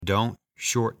don't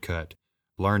shortcut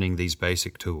learning these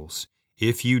basic tools.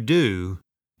 If you do,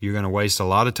 you're going to waste a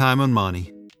lot of time and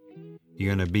money.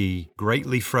 You're going to be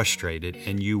greatly frustrated,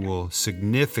 and you will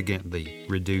significantly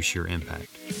reduce your impact.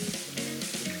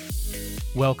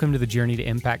 Welcome to the Journey to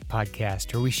Impact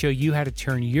podcast, where we show you how to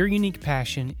turn your unique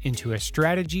passion into a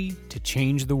strategy to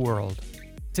change the world.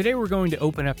 Today, we're going to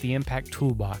open up the Impact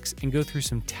Toolbox and go through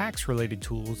some tax-related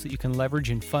tools that you can leverage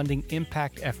in funding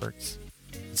impact efforts.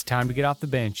 It's time to get off the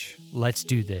bench. Let's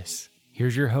do this.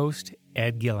 Here's your host,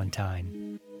 Ed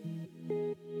Gillentine.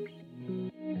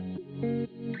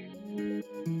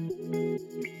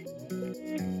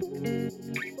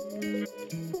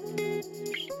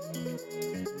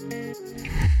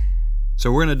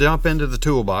 So we're going to jump into the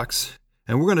toolbox,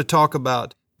 and we're going to talk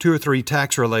about 2 or 3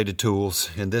 tax-related tools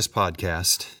in this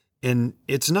podcast. And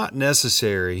it's not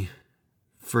necessary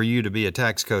for you to be a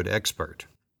tax code expert.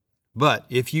 But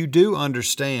if you do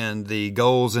understand the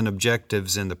goals and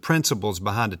objectives and the principles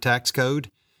behind a tax code,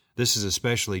 this is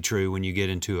especially true when you get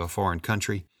into a foreign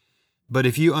country. But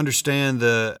if you understand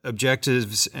the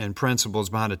objectives and principles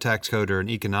behind a tax code or an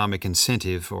economic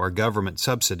incentive or a government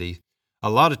subsidy, a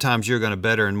lot of times you're going to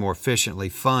better and more efficiently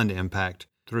fund impact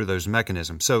through those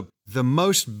mechanisms. So the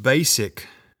most basic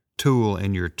tool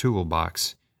in your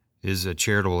toolbox is a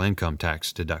charitable income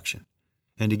tax deduction.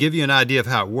 And to give you an idea of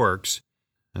how it works,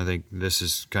 I think this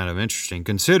is kind of interesting.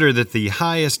 Consider that the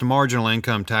highest marginal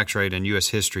income tax rate in U.S.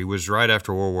 history was right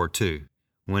after World War II,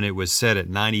 when it was set at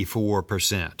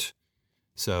 94%.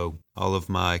 So all of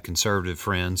my conservative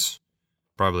friends,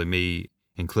 probably me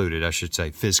included, I should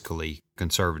say fiscally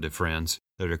conservative friends,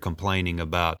 that are complaining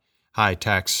about high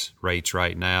tax rates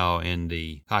right now in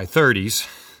the high 30s,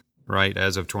 right,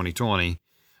 as of 2020,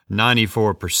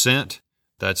 94%,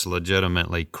 that's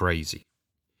legitimately crazy.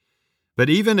 But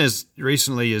even as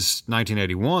recently as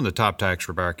 1981, the top tax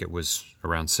bracket was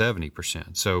around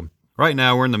 70%. So right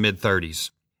now we're in the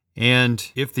mid-30s.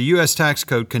 And if the U.S. tax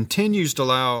code continues to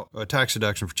allow a tax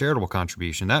deduction for charitable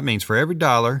contribution, that means for every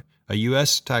dollar a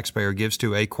U.S. taxpayer gives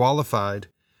to a qualified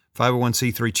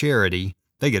 501c3 charity,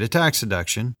 they get a tax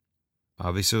deduction,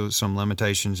 obviously some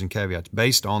limitations and caveats,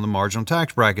 based on the marginal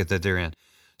tax bracket that they're in.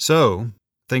 So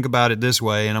think about it this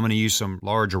way, and I'm going to use some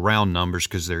large round numbers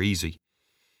because they're easy.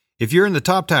 If you're in the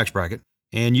top tax bracket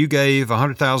and you gave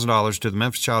 $100,000 to the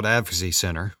Memphis Child Advocacy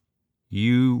Center,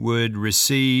 you would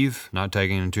receive, not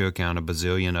taking into account a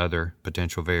bazillion other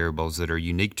potential variables that are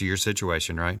unique to your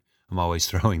situation, right? I'm always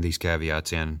throwing these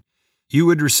caveats in. You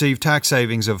would receive tax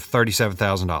savings of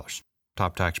 $37,000.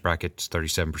 Top tax bracket's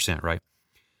 37%, right?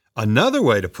 Another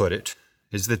way to put it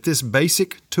is that this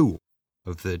basic tool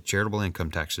of the charitable income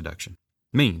tax deduction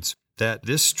means that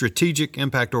this strategic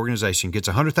impact organization gets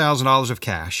 $100,000 of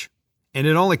cash, and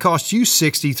it only costs you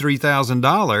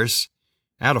 $63,000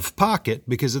 out of pocket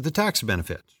because of the tax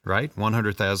benefit, right?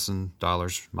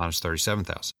 $100,000 minus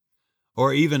 $37,000.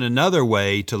 Or even another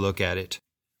way to look at it,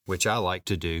 which I like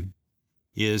to do,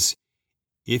 is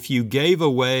if you gave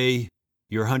away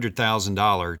your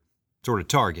 $100,000 sort of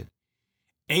target,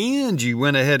 and you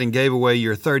went ahead and gave away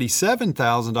your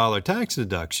 $37,000 tax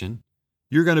deduction,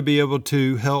 you're going to be able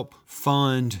to help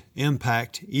fund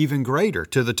impact even greater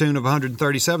to the tune of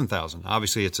 $137,000.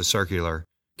 Obviously, it's a circular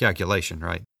calculation,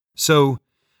 right? So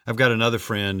I've got another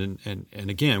friend, and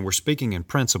again, we're speaking in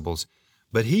principles,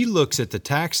 but he looks at the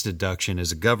tax deduction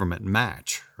as a government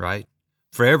match, right?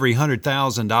 For every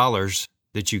 $100,000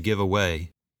 that you give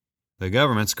away, the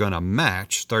government's going to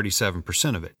match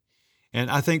 37% of it.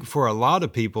 And I think for a lot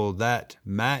of people, that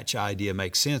match idea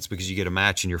makes sense because you get a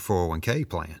match in your 401k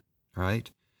plan, right?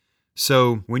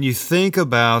 So when you think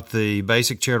about the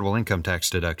basic charitable income tax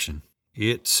deduction,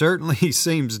 it certainly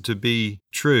seems to be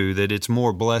true that it's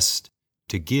more blessed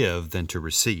to give than to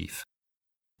receive,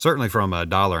 certainly from a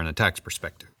dollar and a tax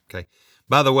perspective, okay?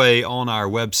 By the way, on our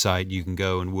website, you can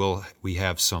go and we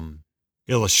have some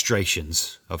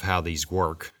illustrations of how these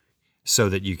work so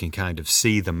that you can kind of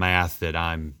see the math that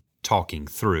I'm talking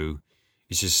through.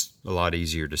 It's just a lot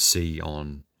easier to see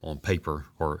on paper,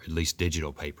 or at least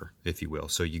digital paper, if you will.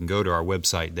 So you can go to our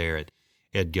website there at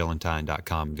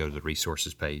edgillentine.com and go to the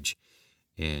resources page,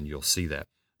 and you'll see that.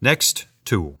 Next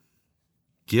tool,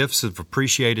 gifts of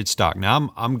appreciated stock.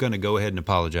 Now, I'm going to go ahead and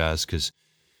apologize because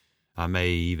I may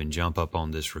even jump up on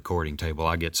this recording table.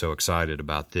 I get so excited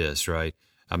about this, right?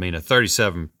 I mean, a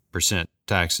 37%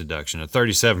 tax deduction, a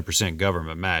 37%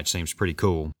 government match seems pretty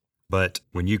cool. But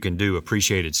when you can do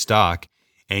appreciated stock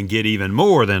and get even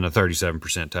more than a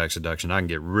 37% tax deduction, I can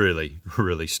get really,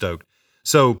 really stoked.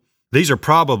 So these are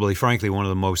probably, frankly, one of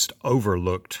the most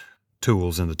overlooked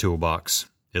tools in the toolbox.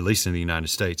 at least in the United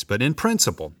States. But in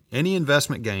principle, any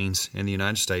investment gains in the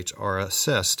United States are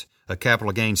assessed a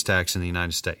capital gains tax in the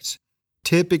United States,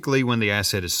 typically when the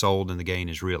asset is sold and the gain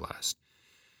is realized.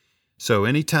 So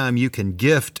anytime you can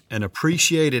gift an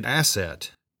appreciated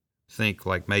asset, think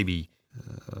like maybe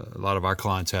a lot of our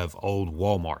clients have old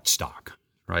Walmart stock,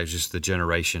 right? It's just the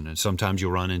generation. And sometimes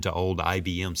you'll run into old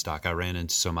IBM stock. I ran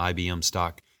into some IBM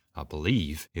stock, I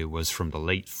believe it was from the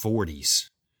late 40s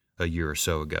a year or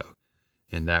so ago.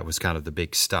 And that was kind of the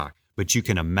big stock. But you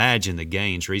can imagine the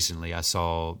gains. Recently, I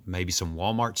saw maybe some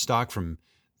Walmart stock from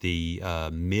the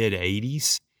mid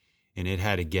 80s, and it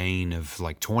had a gain of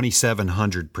like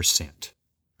 2,700%,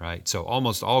 right? So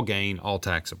almost all gain, all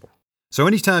taxable. So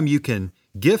anytime you can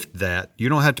gift that, you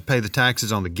don't have to pay the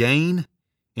taxes on the gain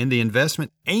in the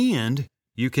investment, and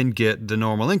you can get the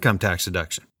normal income tax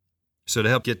deduction. So to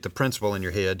help get the principle in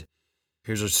your head,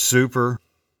 here's a super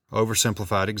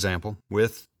oversimplified example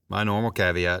with my normal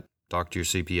caveat: talk to your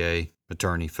CPA,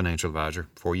 attorney, financial advisor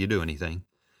before you do anything.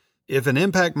 If an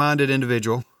impact-minded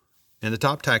individual in the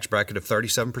top tax bracket of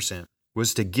 37%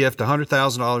 was to gift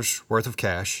 $100,000 worth of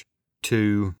cash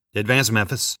to Advance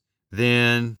Memphis,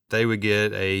 then they would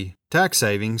get a tax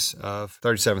savings of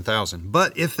 $37,000.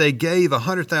 But if they gave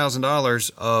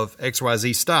 $100,000 of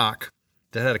XYZ stock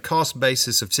that had a cost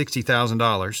basis of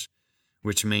 $60,000,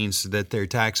 which means that their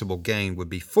taxable gain would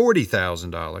be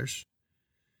 $40,000,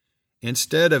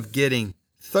 instead of getting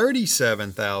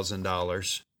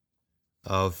 $37,000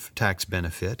 of tax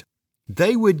benefit,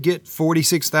 they would get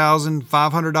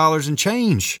 $46,500 in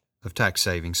change of tax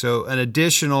savings. So an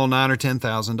additional $9,000 or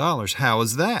 $10,000. How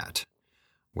is that?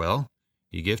 Well,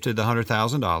 you gifted the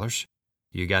 $100,000.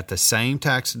 You got the same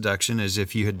tax deduction as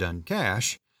if you had done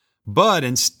cash, but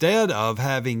instead of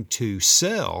having to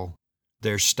sell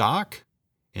their stock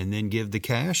and then give the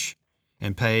cash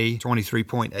and pay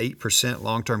 23.8%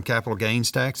 long-term capital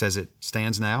gains tax as it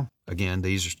stands now, again,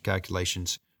 these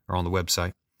calculations are on the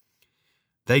website,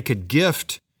 they could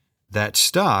gift that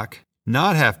stock,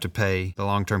 not have to pay the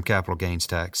long-term capital gains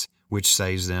tax, which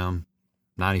saves them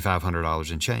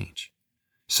 $9,500 in change.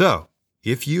 So,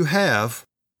 if you have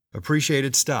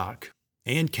appreciated stock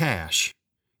and cash,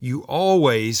 you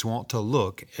always want to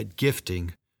look at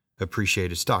gifting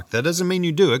appreciated stock. That doesn't mean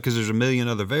you do it because there's a million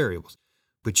other variables,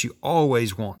 but you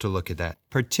always want to look at that,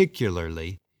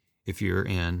 particularly if you're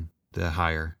in the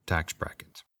higher tax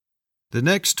brackets. The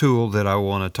next tool that I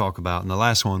want to talk about, and the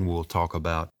last one we'll talk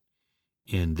about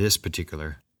in this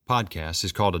particular podcast,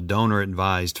 is called a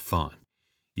donor-advised fund.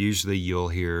 Usually you'll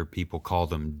hear people call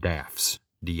them DAFs,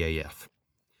 D-A-F.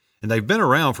 And they've been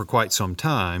around for quite some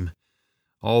time,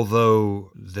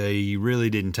 although they really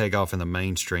didn't take off in the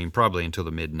mainstream probably until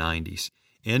the mid-90s.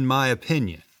 In my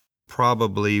opinion,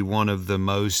 probably one of the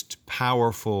most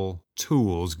powerful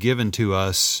tools given to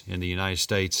us in the United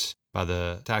States by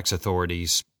the tax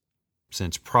authorities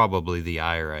since probably the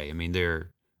IRA. I mean,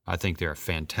 I think they're a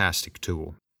fantastic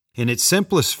tool. In its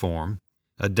simplest form,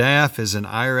 a DAF is an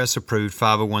IRS-approved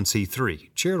 501c3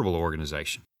 charitable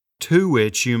organization to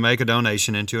which you make a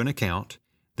donation into an account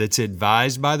that's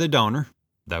advised by the donor.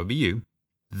 That would be you.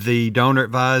 The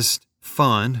donor-advised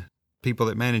fund, people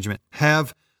at management,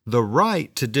 have the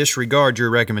right to disregard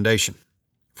your recommendation.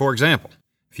 For example,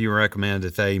 if you recommend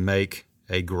that they make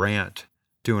a grant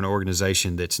to an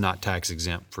organization that's not tax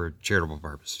exempt for charitable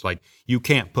purposes, like you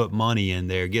can't put money in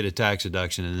there, get a tax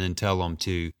deduction, and then tell them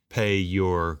to pay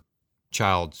your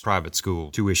child's private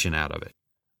school tuition out of it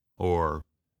or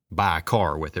buy a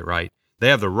car with it, right? They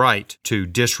have the right to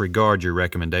disregard your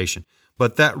recommendation.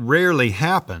 But that rarely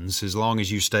happens as long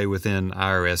as you stay within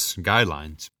IRS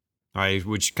guidelines, right?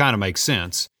 Which kind of makes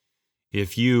sense.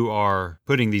 If you are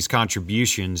putting these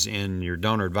contributions in your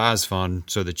donor advised fund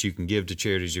so that you can give to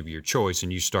charities of your choice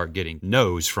and you start getting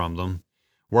no's from them,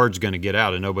 word's going to get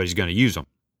out and nobody's going to use them,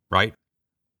 right?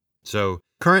 So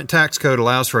current tax code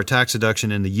allows for a tax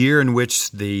deduction in the year in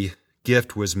which the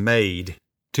gift was made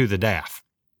to the DAF.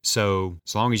 So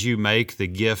as long as you make the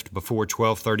gift before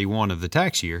 12/31 of the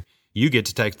tax year, you get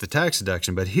to take the tax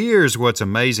deduction. But here's what's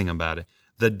amazing about it.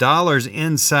 The dollars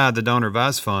inside the donor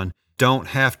advised fund don't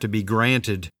have to be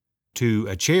granted to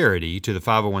a charity, to the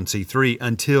 501c3,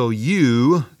 until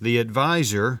you, the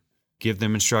advisor, give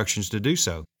them instructions to do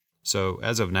so. So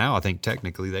as of now, I think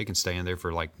technically they can stay in there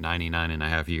for like 99 and a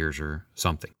half years or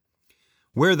something.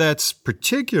 Where that's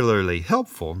particularly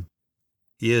helpful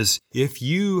is if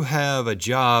you have a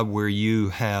job where you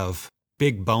have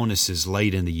big bonuses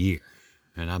late in the year.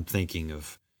 And I'm thinking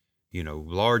of,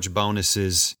 large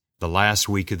bonuses the last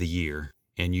week of the year,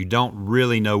 and you don't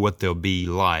really know what they'll be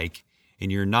like,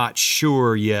 and you're not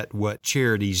sure yet what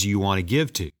charities you want to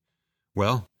give to.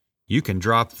 Well, you can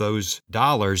drop those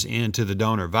dollars into the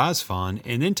donor advised fund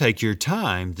and then take your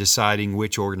time deciding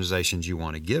which organizations you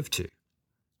want to give to.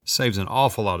 Saves an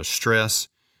awful lot of stress,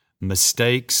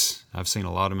 mistakes. I've seen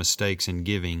a lot of mistakes in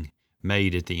giving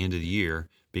made at the end of the year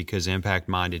because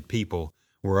impact-minded people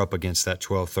were up against that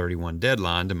 12/31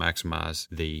 deadline to maximize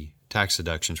the tax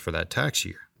deductions for that tax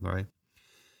year, right?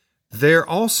 They're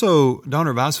also,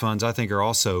 donor advised funds, I think, are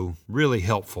also really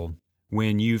helpful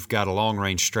when you've got a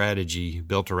long-range strategy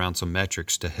built around some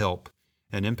metrics to help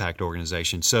an impact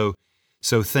organization. So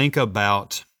think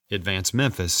about Advance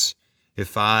Memphis.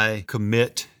 If I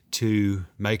commit to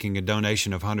making a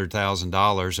donation of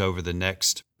 $100,000 over the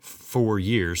next 4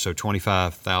 years, so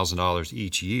 $25,000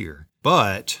 each year,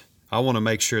 but I want to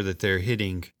make sure that they're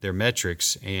hitting their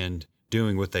metrics and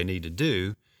doing what they need to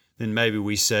do, then maybe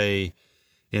we say,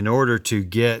 in order to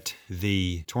get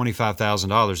the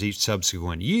 $25,000 each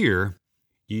subsequent year,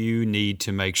 you need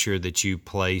to make sure that you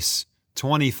place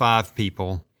 25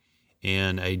 people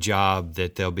in a job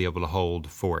that they'll be able to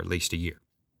hold for at least a year,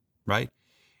 right?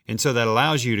 And so that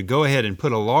allows you to go ahead and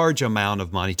put a large amount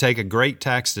of money, take a great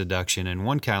tax deduction in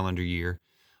one calendar year,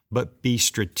 but be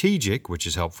strategic, which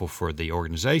is helpful for the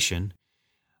organization,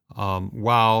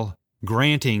 while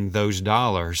granting those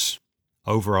dollars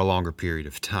over a longer period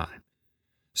of time.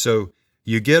 So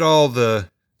you get all the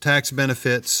tax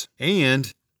benefits,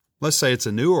 and let's say it's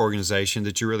a new organization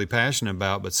that you're really passionate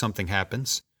about, but something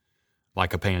happens,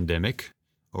 like a pandemic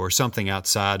or something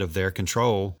outside of their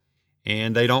control,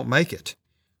 and they don't make it.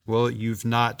 Well, you've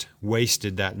not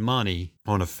wasted that money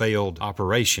on a failed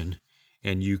operation,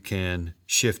 and you can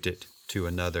shift it to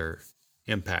another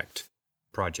impact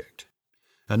project.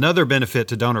 Another benefit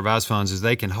to donor advised funds is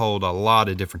they can hold a lot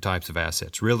of different types of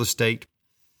assets. Real estate,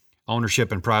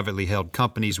 ownership in privately held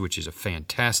companies, which is a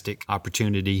fantastic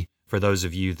opportunity for those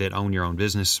of you that own your own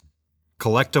business.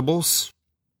 Collectibles,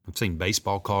 I've seen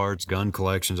baseball cards, gun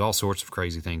collections, all sorts of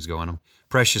crazy things going on.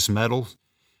 Precious metals,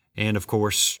 and of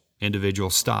course, individual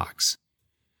stocks.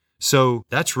 So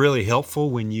that's really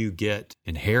helpful when you get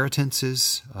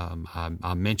inheritances.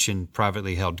 I mentioned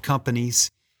privately held companies.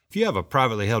 If you have a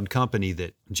privately held company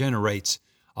that generates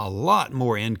a lot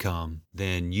more income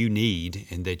than you need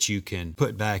and that you can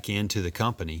put back into the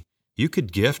company, you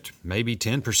could gift maybe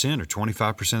 10% or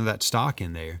 25% of that stock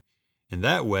in there. And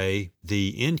that way, the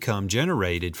income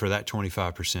generated for that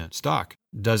 25% stock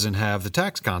doesn't have the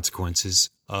tax consequences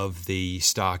of the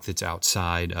stock that's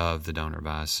outside of the donor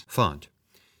advised fund.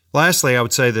 Lastly, I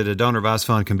would say that a donor advised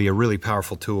fund can be a really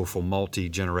powerful tool for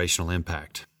multi-generational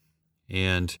impact.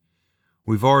 And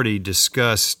we've already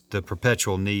discussed the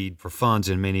perpetual need for funds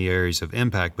in many areas of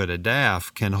impact, but a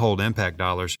DAF can hold impact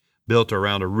dollars built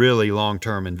around a really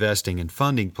long-term investing and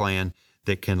funding plan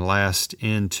that can last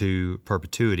into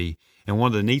perpetuity. And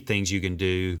one of the neat things you can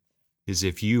do is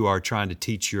if you are trying to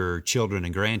teach your children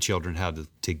and grandchildren how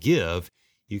to give,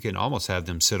 you can almost have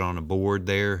them sit on a board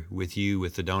there with you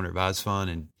with the donor advised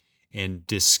fund and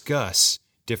discuss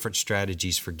different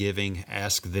strategies for giving.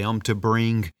 Ask them to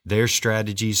bring their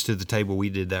strategies to the table. We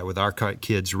did that with our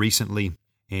kids recently,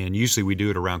 and usually we do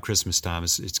it around Christmas time.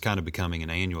 It's kind of becoming an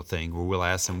annual thing where we'll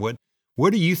ask them,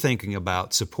 what are you thinking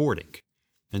about supporting?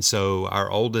 And so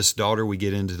our oldest daughter, we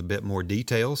get into a bit more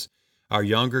details. Our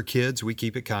younger kids, we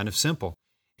keep it kind of simple.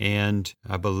 And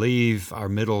I believe our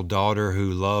middle daughter,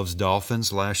 who loves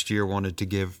dolphins, last year wanted to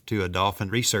give to a dolphin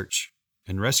research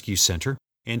and rescue center.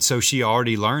 And so she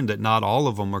already learned that not all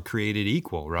of them are created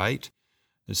equal, right?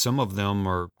 And some of them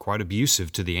are quite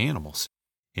abusive to the animals.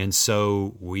 And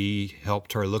so we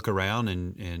helped her look around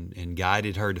and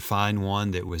guided her to find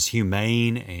one that was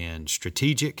humane and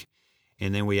strategic.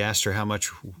 And then we asked her how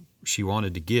much she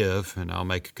wanted to give, and I'll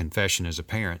make a confession as a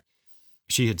parent.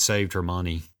 She had saved her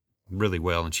money really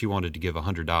well, and she wanted to give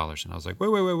 $100. And I was like,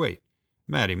 wait,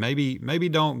 Maddie, maybe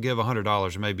don't give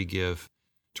 $100, maybe give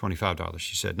 $25.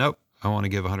 She said, nope, I want to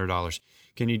give $100.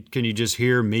 Can you just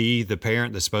hear me, the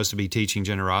parent that's supposed to be teaching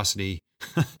generosity,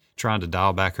 trying to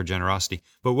dial back her generosity?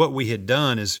 But what we had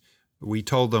done is we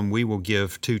told them we will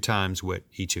give 2 times what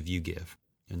each of you give.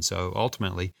 And so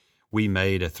ultimately, we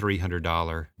made a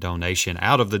 $300 donation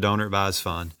out of the donor advised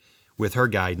fund with her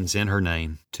guidance in her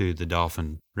name to the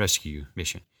dolphin rescue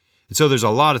mission. And so there's a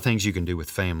lot of things you can do with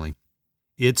family.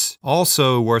 It's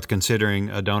also worth considering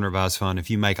a donor advised fund if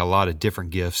you make a lot of different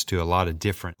gifts to a lot of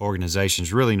different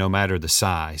organizations, really no matter the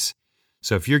size.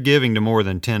 So if you're giving to more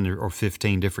than 10 or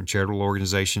 15 different charitable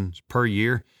organizations per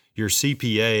year, your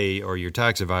CPA or your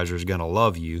tax advisor is going to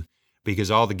love you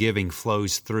because all the giving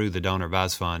flows through the donor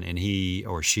advised fund and he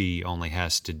or she only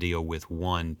has to deal with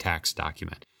one tax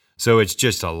document. So it's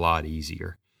just a lot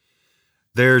easier.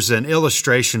 There's an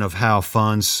illustration of how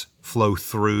funds flow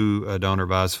through a donor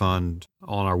advised fund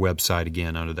on our website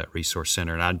again under that resource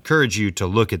center. And I encourage you to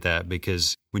look at that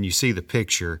because when you see the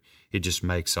picture, it just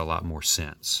makes a lot more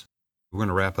sense. We're going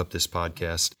to wrap up this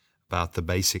podcast about the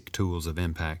basic tools of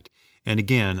impact. And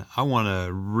again, I want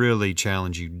to really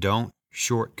challenge you, don't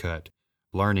shortcut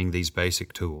learning these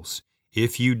basic tools.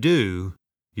 If you do,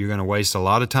 you're going to waste a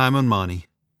lot of time and money.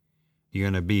 You're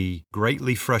going to be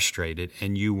greatly frustrated,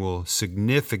 and you will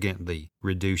significantly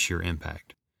reduce your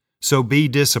impact. So be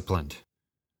disciplined.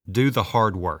 Do the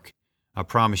hard work. I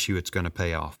promise you it's going to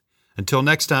pay off. Until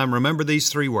next time, remember these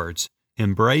 3 words: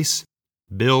 embrace,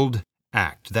 build,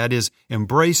 act. That is,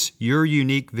 embrace your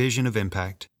unique vision of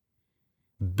impact,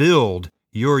 build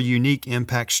your unique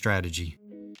impact strategy,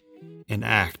 and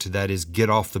act. That is, get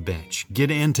off the bench.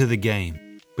 Get into the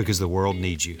game because the world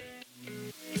needs you.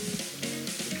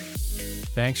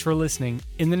 Thanks for listening.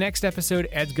 In the next episode,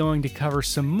 Ed's going to cover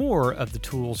some more of the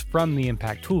tools from the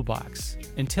Impact Toolbox.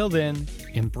 Until then,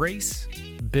 embrace,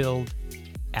 build,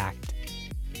 act.